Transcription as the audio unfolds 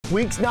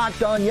Week's not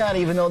done yet,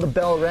 even though the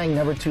bell rang.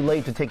 Never too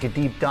late to take a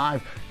deep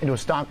dive into a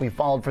stock we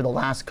followed for the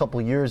last couple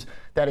of years.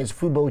 That is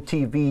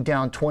FuboTV,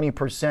 down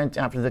 20%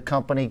 after the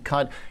company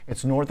cut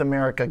its North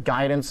America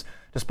guidance,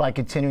 despite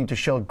continuing to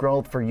show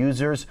growth for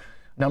users.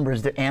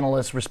 Numbers that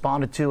analysts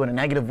responded to in a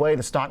negative way.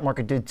 The stock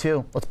market did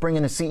too. Let's bring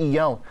in the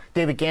CEO.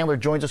 David Gandler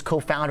joins us,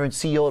 co-founder and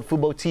CEO at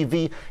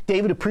FuboTV.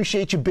 David,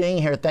 appreciate you being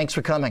here. Thanks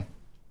for coming.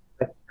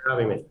 Thanks for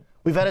having me.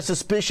 We've had a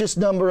suspicious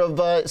number of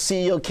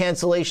CEO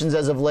cancellations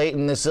as of late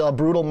in this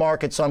brutal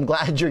market, so I'm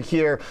glad you're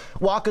here.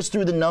 Walk us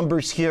through the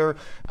numbers here.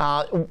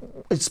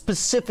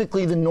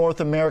 Specifically, the North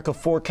America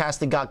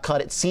forecast that got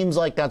cut. It seems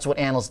like that's what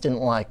analysts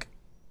didn't like.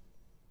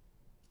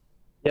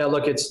 Yeah,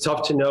 look, it's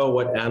tough to know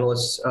what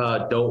analysts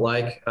don't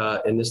like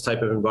in this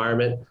type of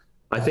environment.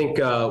 I think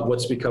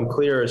what's become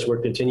clear is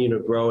we're continuing to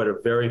grow at a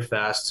very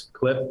fast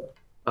clip,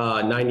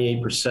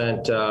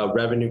 98%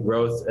 revenue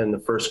growth in the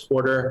first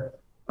quarter.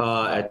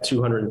 At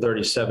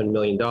 $237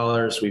 million.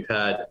 We've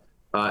had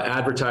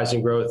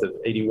advertising growth of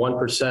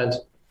 81%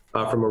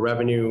 from a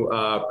revenue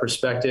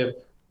perspective.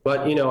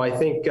 But, you know, I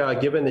think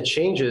given the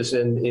changes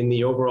in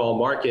the overall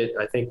market,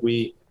 I think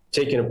we've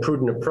taken a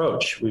prudent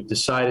approach. We've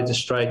decided to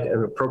strike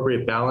an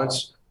appropriate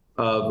balance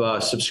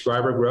of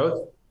subscriber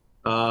growth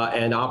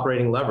and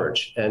operating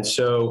leverage. And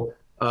so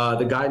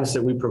the guidance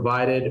that we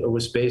provided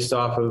was based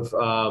off of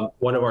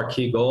one of our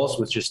key goals,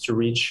 which is to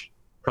reach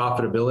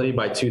profitability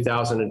by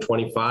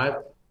 2025.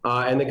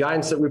 And the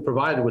guidance that we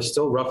provided was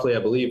still roughly, I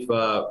believe,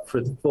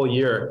 for the full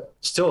year,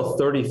 still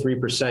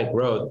 33%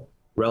 growth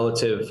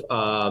relative,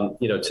 to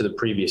the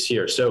previous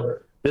year. So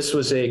this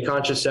was a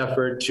conscious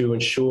effort to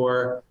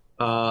ensure,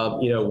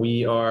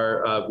 we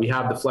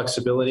have the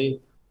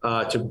flexibility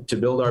to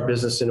build our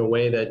business in a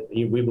way that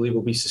we believe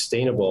will be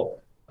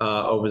sustainable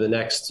over the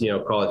next,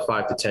 call it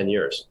 5 to 10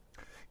 years.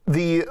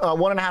 The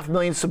 1.5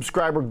 million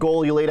subscriber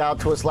goal you laid out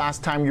to us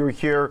last time you were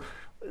here,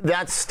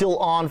 that's still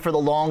on for the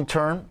long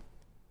term?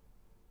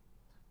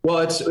 Well,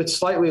 it's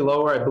slightly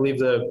lower. I believe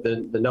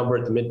the number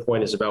at the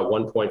midpoint is about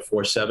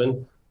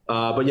 1.47.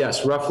 But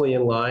yes, roughly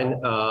in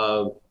line.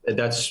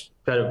 That's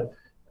kind of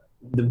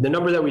the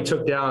number that we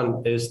took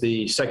down is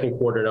the second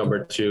quarter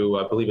number to,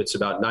 I believe it's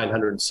about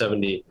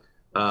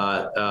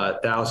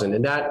 970,000.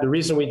 And the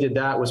reason we did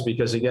that was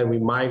because, again, we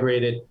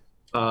migrated,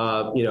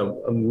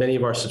 many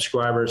of our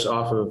subscribers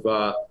off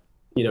of,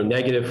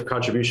 negative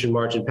contribution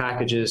margin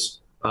packages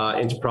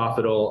into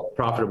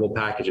profitable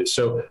packages.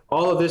 So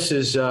all of this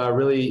has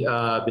really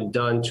been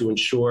done to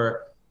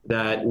ensure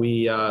that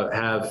we are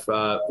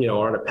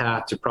on a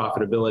path to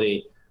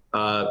profitability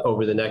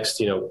over the next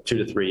 2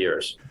 to 3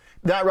 years.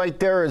 That right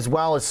there as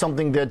well is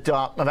something that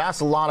I've asked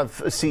a lot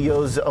of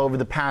CEOs over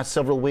the past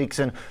several weeks,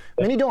 and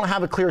many don't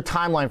have a clear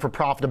timeline for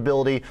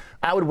profitability.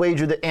 I would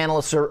wager that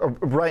analysts are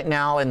right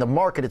now, and the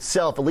market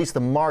itself, at least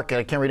the market,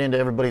 I can't read into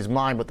everybody's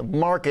mind, but the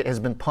market has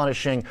been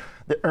punishing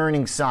the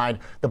earnings side,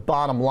 the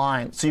bottom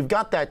line. So you've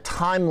got that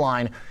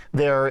timeline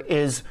there.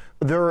 Is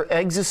there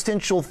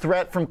existential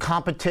threat from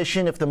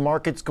competition if the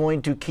market's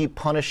going to keep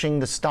punishing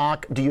the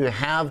stock? Do you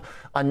have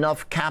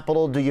enough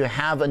capital? Do you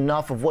have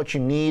enough of what you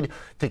need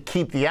to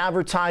keep the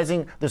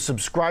advertising, the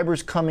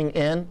subscribers coming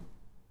in?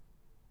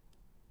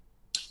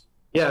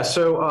 Yeah,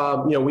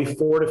 so we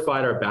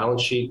fortified our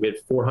balance sheet. We had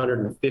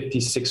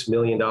 $456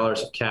 million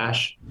of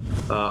cash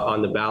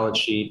on the balance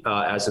sheet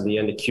as of the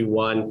end of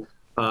Q1.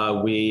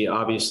 We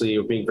obviously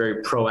are being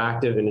very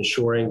proactive in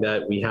ensuring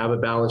that we have a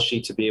balance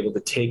sheet to be able to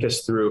take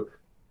us through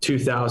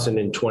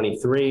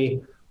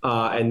 2023.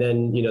 And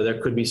then, there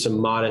could be some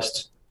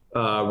modest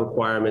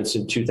requirements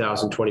in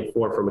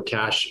 2024 from a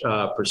cash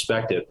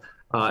perspective,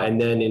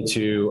 and then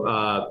into,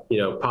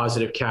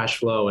 positive cash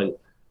flow and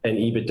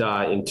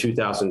EBITDA in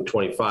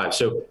 2025.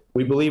 So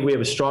we believe we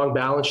have a strong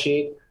balance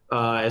sheet.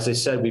 As I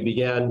said, we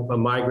began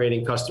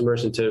migrating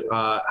customers into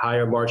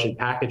higher margin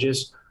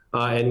packages,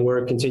 and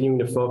we're continuing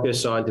to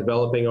focus on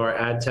developing our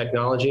ad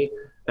technology.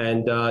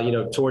 And,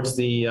 towards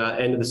the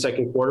end of the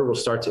second quarter, we'll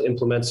start to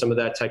implement some of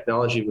that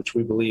technology, which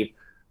we believe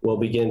will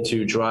begin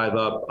to drive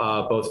up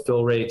both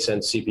fill rates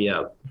and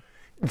CPM.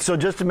 So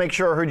just to make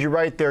sure I heard you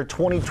right there,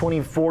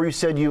 2024, you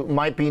said you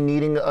might be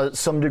needing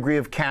some degree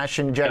of cash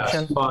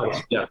injection?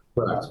 Yes, yeah,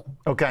 correct.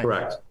 Okay.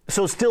 Correct.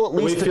 So still at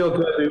least... We feel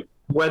good to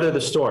weather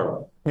the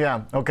storm.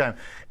 Yeah, okay.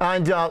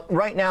 And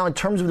right now, in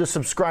terms of the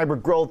subscriber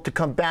growth, to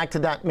come back to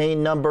that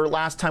main number,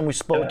 last time we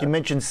spoke, you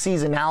mentioned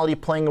seasonality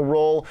playing a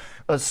role.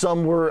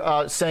 Some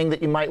were saying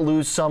that you might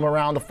lose some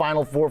around the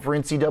Final Four for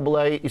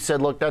NCAA. You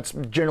said, look, that's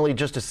generally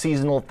just a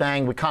seasonal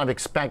thing. We kind of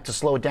expect to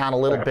slow it down a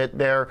little bit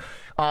there.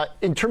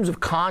 In terms of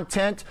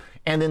content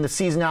and then the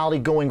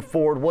seasonality going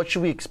forward, what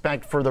should we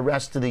expect for the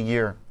rest of the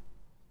year?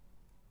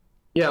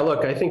 Yeah,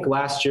 look, I think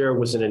last year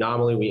was an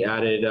anomaly. We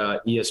added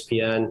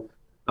ESPN.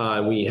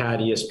 We had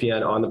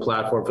ESPN on the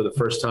platform for the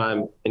first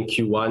time in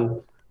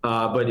Q1.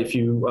 But if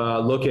you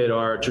look at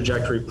our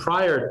trajectory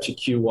prior to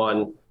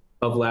Q1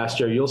 of last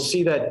year, you'll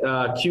see that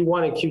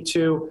Q1 and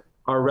Q2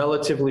 are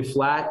relatively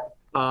flat,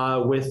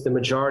 with the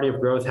majority of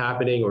growth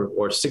happening,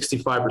 or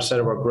 65%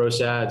 of our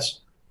gross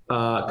ads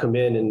come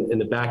in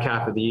the back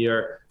half of the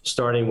year.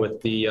 starting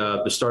with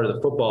the start of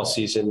the football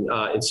season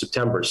in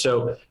September.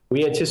 So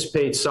we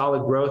anticipate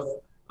solid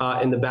growth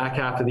in the back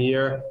half of the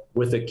year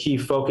with a key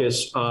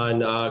focus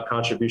on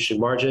contribution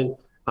margin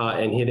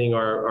and hitting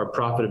our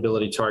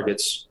profitability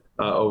targets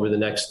over the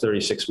next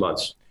 36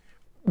 months.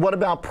 What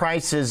about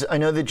prices? I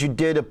know that you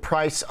did a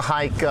price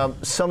hike.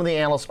 Some of the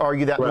analysts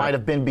argue that might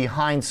have been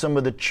behind some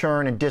of the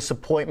churn and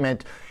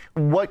disappointment.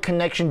 What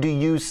connection do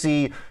you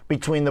see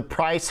between the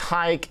price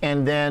hike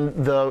and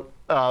then the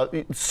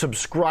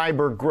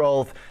subscriber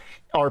growth?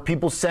 Are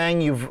people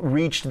saying you've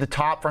reached the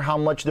top for how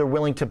much they're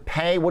willing to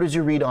pay? What is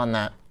your read on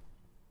that?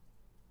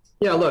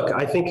 Yeah, look,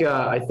 I think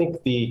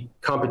the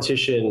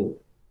competition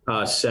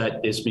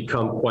set has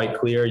become quite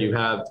clear. You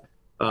have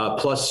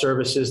Plus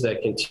services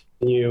that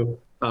continue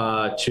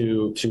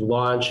to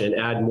launch and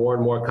add more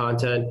and more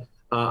content.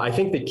 I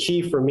think the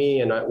key for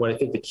me, and what I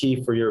think the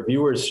key for your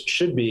viewers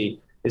should be,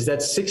 is that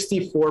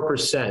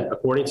 64%,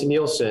 according to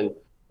Nielsen,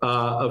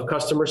 of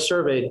customers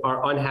surveyed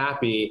are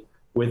unhappy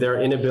with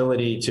their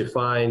inability to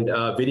find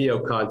video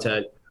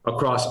content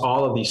across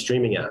all of these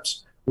streaming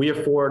apps. We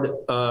afford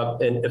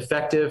an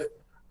effective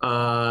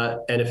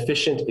and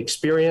efficient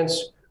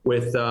experience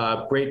with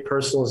great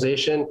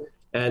personalization.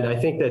 And I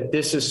think that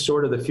this is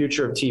sort of the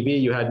future of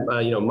TV. You had,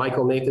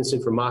 Michael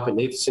Nathanson from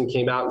MoffettNathanson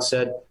came out and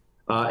said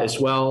as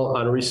well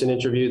on a recent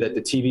interview that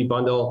the TV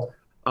bundle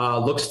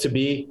looks to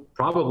be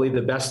probably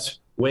the best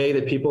way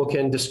that people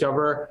can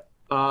discover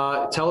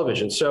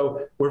television.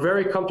 So we're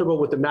very comfortable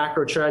with the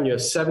macro trend. You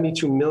have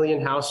 72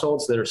 million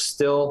households that are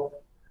still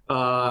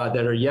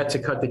that are yet to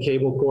cut the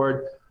cable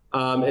cord.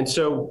 And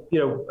so,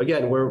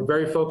 again, we're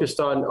very focused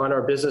on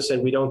our business,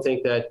 and we don't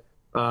think that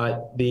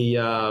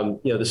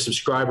the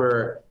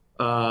subscriber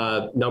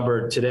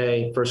number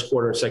today, first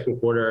quarter and second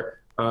quarter,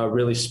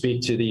 really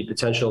speak to the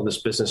potential of this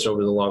business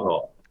over the long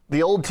haul.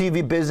 The old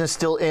TV business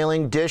still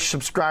ailing. Dish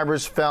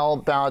subscribers fell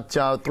about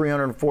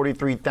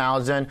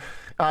 343,000.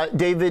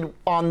 David,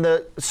 on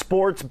the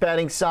sports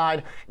betting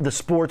side, the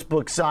sports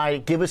book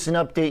side, give us an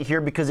update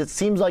here, because it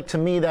seems like to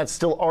me that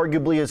still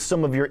arguably is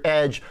some of your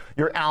edge,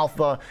 your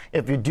alpha,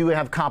 if you do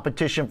have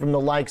competition from the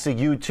likes of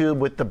YouTube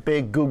with the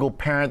big Google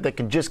parent that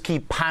can just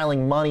keep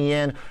piling money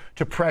in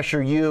to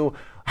pressure you.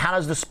 How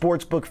does the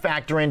sports book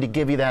factor in to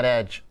give you that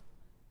edge?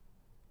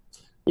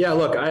 Yeah,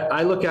 look,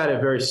 I look at it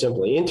very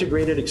simply.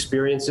 Integrated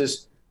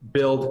experiences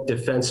build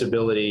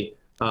defensibility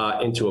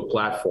into a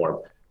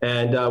platform.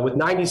 And with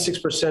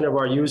 96% of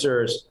our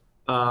users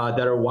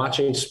that are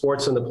watching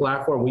sports on the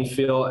platform, we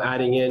feel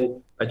adding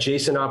in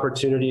adjacent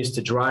opportunities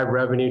to drive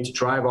revenue, to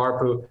drive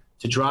ARPU,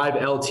 to drive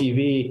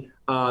LTV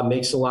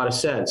makes a lot of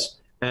sense.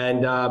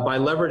 And by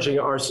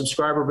leveraging our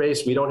subscriber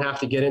base, we don't have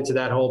to get into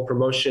that whole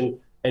promotion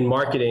and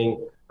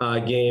marketing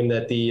game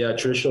that the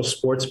traditional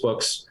sports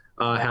books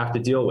have to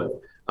deal with.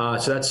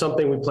 So that's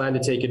something we plan to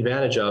take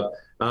advantage of.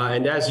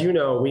 And as you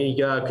know, we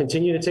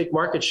continue to take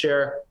market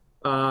share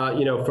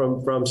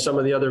from some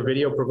of the other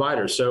video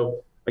providers.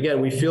 So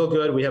again, we feel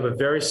good. We have a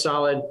very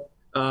solid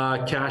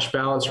cash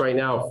balance right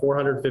now of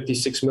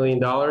 $456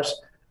 million.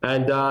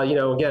 And,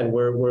 again,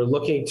 we're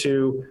looking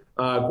to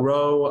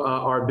grow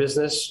our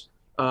business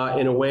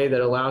in a way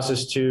that allows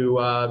us to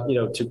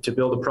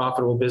build a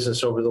profitable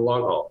business over the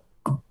long haul.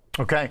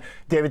 Okay.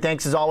 David,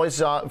 thanks as always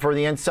for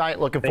the insight.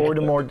 Looking forward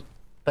to more.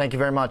 Thank you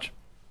very much.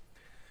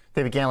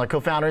 David Gandler,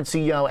 co-founder and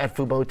CEO at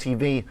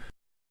FuboTV.